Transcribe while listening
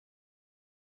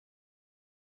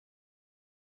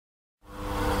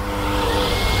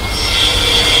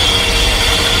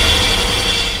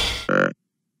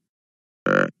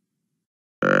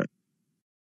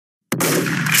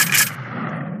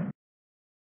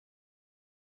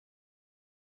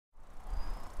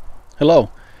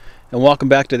Hello and welcome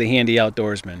back to the Handy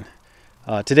Outdoorsman.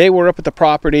 Today we're up at the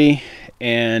property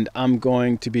and I'm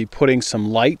going to be putting some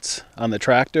lights on the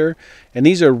tractor, and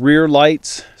these are rear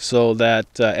lights so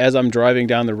that as I'm driving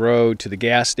down the road to the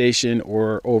gas station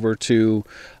or over to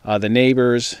the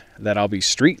neighbors, that I'll be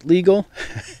street legal.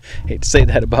 Hate to say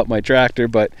that about my tractor,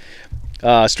 but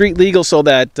street legal so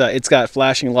that it's got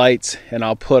flashing lights, and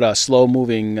I'll put a slow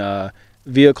moving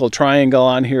vehicle triangle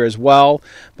on here as well.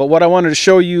 But what I wanted to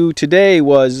show you today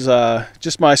was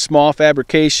just my small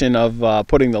fabrication of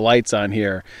putting the lights on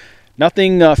here.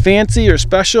 Nothing fancy or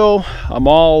special. I'm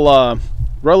all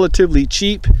relatively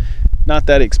cheap, not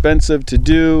that expensive to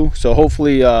do, so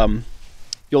hopefully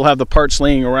you'll have the parts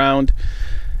laying around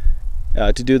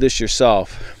to do this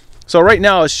yourself. So right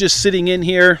now it's just sitting in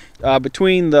here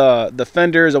between the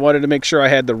fenders. I wanted to make sure I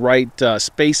had the right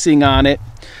spacing on it,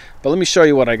 but let me show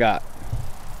you what I got.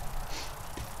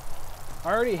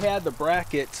 I already had the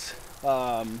brackets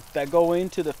that go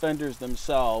into the fenders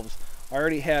themselves. I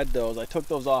already had those. I took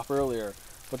those off earlier.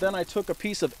 But then I took a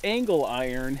piece of angle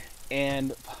iron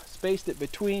and spaced it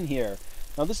between here.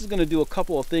 Now this is going to do a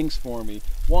couple of things for me.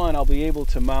 One, I'll be able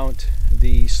to mount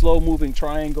the slow moving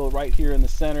triangle right here in the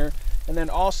center. And then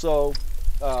also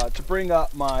to bring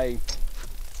up my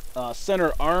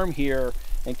center arm here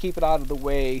and keep it out of the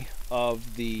way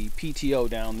of the PTO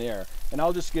down there. And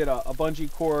I'll just get a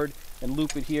bungee cord and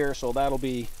loop it here, so that'll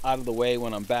be out of the way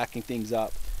when I'm backing things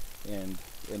up and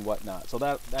whatnot. So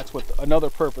that's what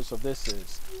another purpose of this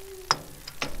is.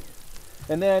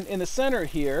 And then in the center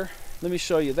here, let me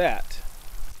show you that.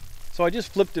 So I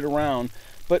just flipped it around,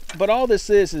 but all this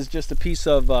is just a piece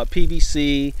of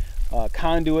PVC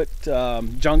conduit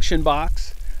junction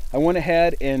box. I went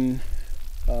ahead and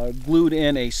glued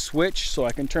in a switch so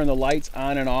I can turn the lights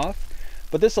on and off.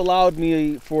 But this allowed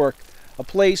me for a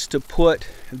place to put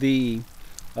the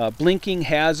blinking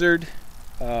hazard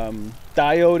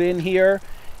diode in here,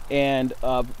 and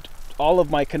all of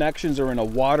my connections are in a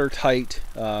watertight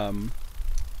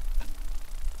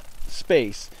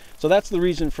space. So that's the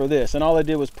reason for this, and all I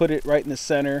did was put it right in the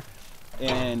center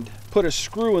and put a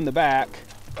screw in the back,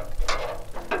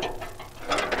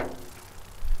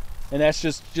 and that's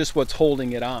just what's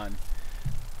holding it on.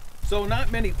 So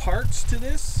not many parts to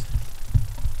this.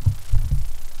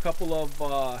 Couple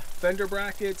of fender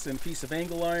brackets and a piece of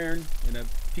angle iron and a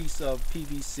piece of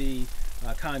PVC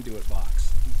conduit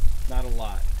box. Not a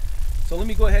lot. So let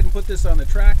me go ahead and put this on the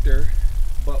tractor,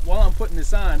 but while I'm putting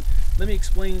this on, let me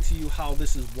explain to you how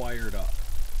this is wired up.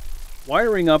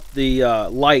 Wiring up the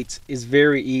lights is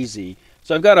very easy.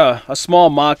 So I've got a small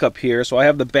mock-up here. So I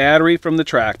have the battery from the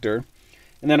tractor,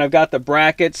 and then I've got the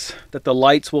brackets that the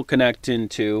lights will connect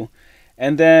into.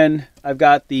 And then I've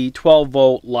got the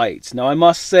 12-volt lights. Now I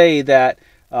must say that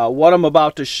what I'm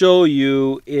about to show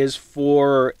you is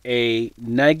for a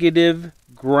negative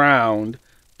ground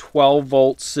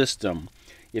 12-volt system.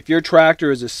 If your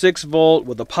tractor is a 6-volt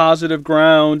with a positive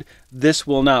ground, this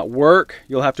will not work.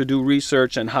 You'll have to do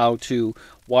research on how to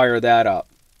wire that up.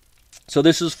 So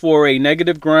this is for a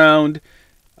negative ground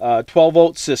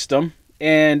 12-volt system.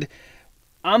 And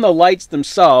on the lights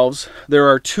themselves, there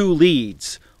are two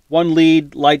leads. One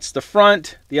lead lights the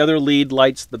front, the other lead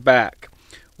lights the back.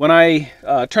 When I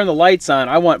turn the lights on,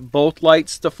 I want both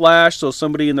lights to flash, so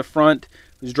somebody in the front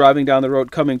who's driving down the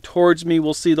road coming towards me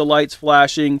will see the lights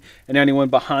flashing, and anyone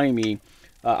behind me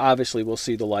obviously will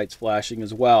see the lights flashing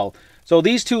as well. So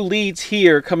these two leads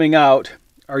here coming out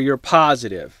are your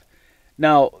positive.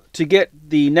 Now, to get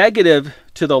the negative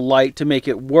to the light to make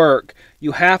it work,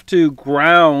 you have to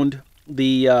ground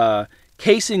the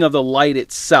casing of the light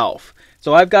itself.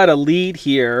 So I've got a lead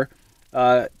here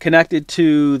connected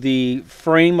to the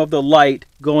frame of the light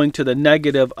going to the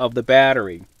negative of the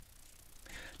battery.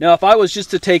 Now if I was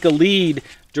just to take a lead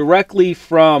directly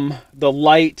from the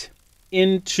light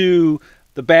into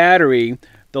the battery,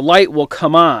 the light will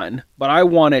come on, but I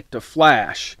want it to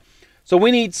flash. So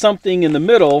we need something in the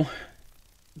middle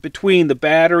between the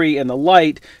battery and the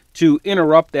light to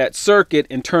interrupt that circuit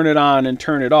and turn it on and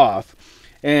turn it off.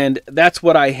 And that's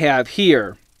what I have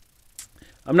here.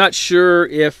 I'm not sure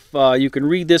if you can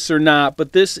read this or not,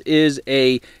 but this is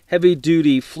a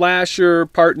heavy-duty flasher,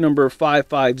 part number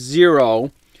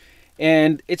 550,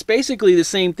 and it's basically the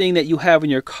same thing that you have in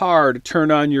your car to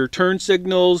turn on your turn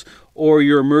signals or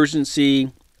your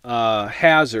emergency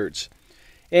hazards.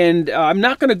 And I'm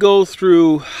not going to go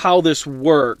through how this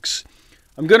works.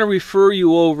 I'm going to refer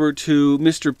you over to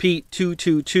Mr. Pete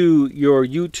 222, your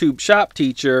YouTube shop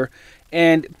teacher,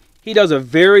 and he does a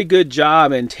very good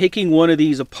job in taking one of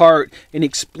these apart and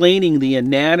explaining the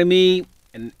anatomy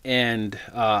and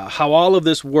how all of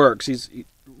this works. He's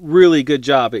really good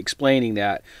job explaining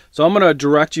that. So I'm going to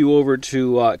direct you over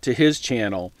to his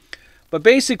channel. But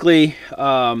basically,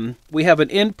 we have an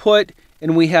input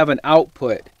and we have an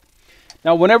output.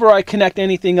 Now, whenever I connect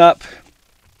anything up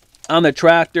on the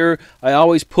tractor, I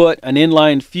always put an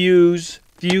inline fuse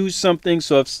something,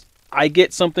 so if I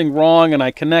get something wrong and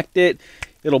I connect it,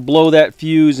 it'll blow that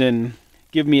fuse and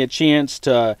give me a chance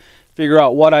to figure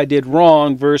out what I did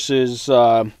wrong versus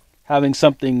having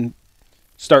something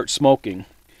start smoking.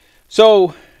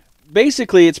 So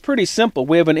basically it's pretty simple.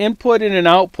 We have an input and an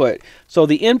output. So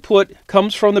the input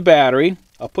comes from the battery.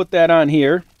 I'll put that on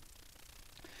here.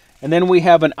 And then we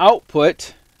have an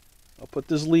output. I'll put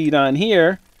this lead on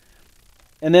here.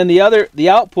 And then the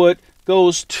output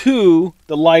goes to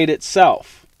the light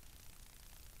itself.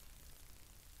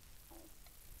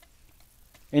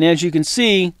 And as you can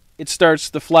see, it starts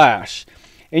to flash.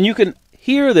 And you can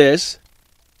hear this.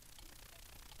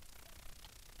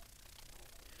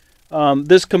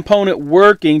 This component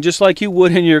working just like you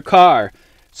would in your car.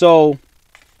 So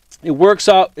it works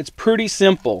out. It's pretty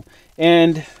simple.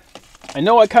 And I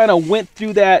know I kind of went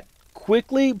through that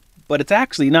quickly, but it's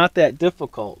actually not that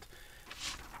difficult.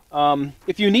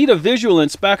 If you need a visual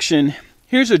inspection,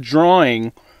 here's a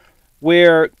drawing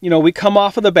where, you know, we come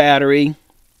off of the battery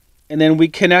and then we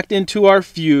connect into our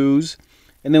fuse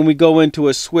and then we go into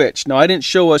a switch. Now I didn't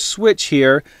show a switch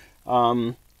here,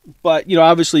 but you know,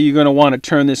 obviously you're going to want to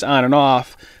turn this on and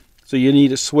off, so you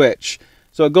need a switch.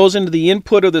 So it goes into the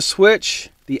input of the switch.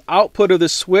 The output of the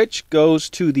switch goes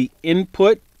to the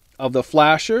input of the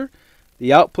flasher.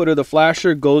 The output of the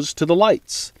flasher goes to the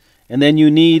lights. And then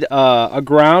you need a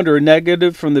ground or a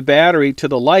negative from the battery to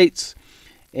the lights,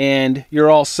 and you're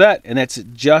all set. And that's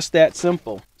just that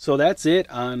simple. So that's it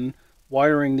on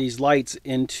wiring these lights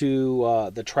into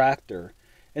the tractor.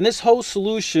 And this whole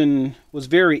solution was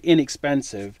very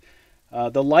inexpensive.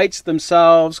 The lights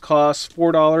themselves cost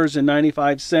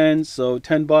 $4.95, so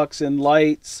 10 bucks in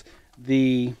lights.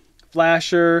 The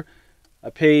flasher, I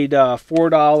paid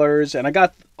 $4, and I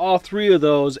got all three of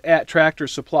those at Tractor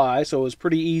Supply, so it was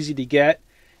pretty easy to get.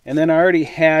 And then I already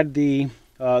had the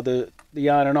on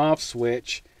and off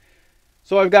switch.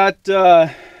 So I've got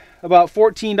about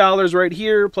 $14 right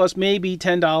here, plus maybe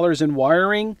 $10 in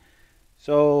wiring.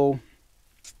 So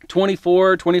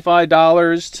 $24,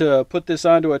 $25 to put this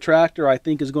onto a tractor, I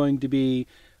think is going to be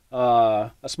a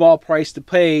small price to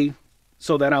pay,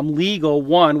 so that I'm legal,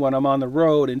 one, when I'm on the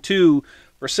road, and two,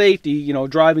 for safety, you know,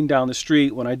 driving down the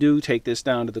street when I do take this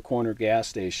down to the corner gas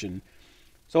station.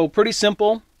 So pretty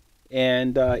simple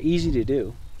and easy to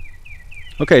do.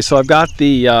 Okay, so I've got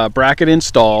the bracket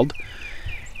installed,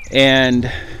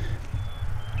 and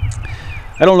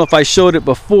I don't know if I showed it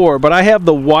before, but I have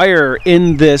the wire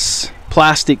in this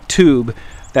plastic tube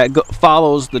that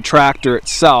follows the tractor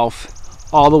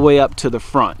itself all the way up to the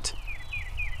front.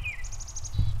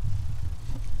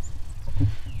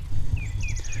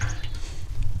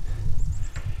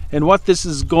 And what this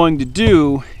is going to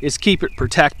do is keep it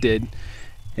protected,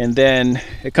 and then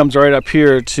it comes right up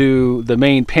here to the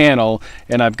main panel,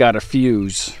 and I've got a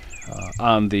fuse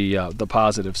on the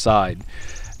positive side.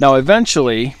 Now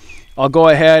eventually I'll go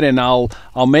ahead and I'll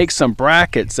make some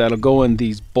brackets that'll go in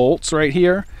these bolts right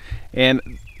here, and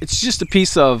it's just a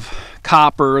piece of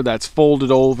copper that's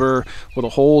folded over with a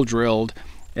hole drilled,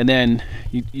 and then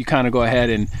you kind of go ahead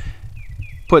and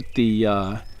put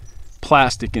the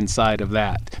plastic inside of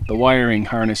that, the wiring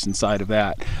harness inside of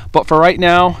that. But for right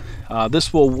now,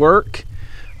 this will work.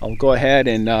 I'll go ahead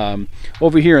and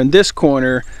over here in this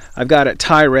corner, I've got it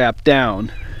tie wrapped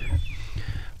down.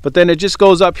 But then it just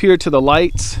goes up here to the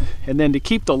lights, and then to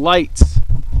keep the lights,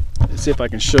 let's see if I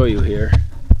can show you here.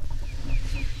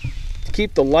 To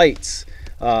keep the lights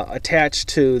attached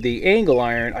to the angle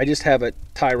iron, I just have it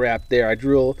tie wrapped there. I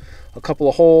drill a couple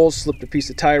of holes, slip a piece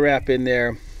of tie wrap in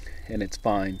there, and it's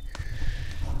fine.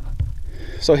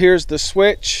 So here's the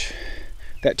switch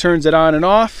that turns it on and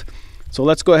off. So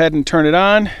let's go ahead and turn it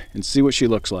on and see what she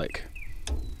looks like.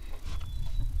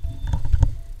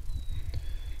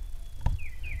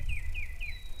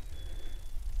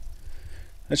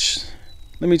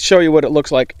 Let me show you what it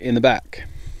looks like in the back.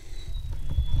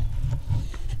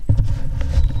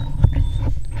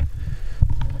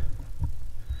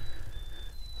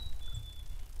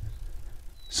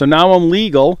 So now I'm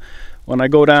legal when I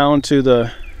go down to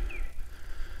the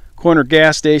corner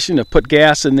gas station to put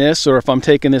gas in this, or if I'm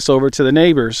taking this over to the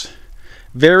neighbors.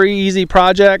 Very easy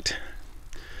project,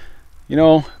 you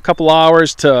know, a couple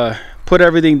hours to put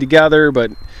everything together,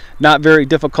 but not very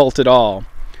difficult at all.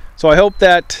 So I hope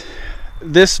that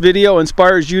this video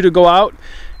inspires you to go out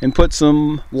and put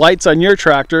some lights on your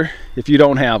tractor if you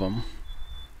don't have them.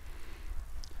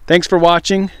 Thanks for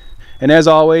watching, and as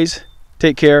always,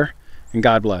 take care and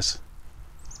God bless.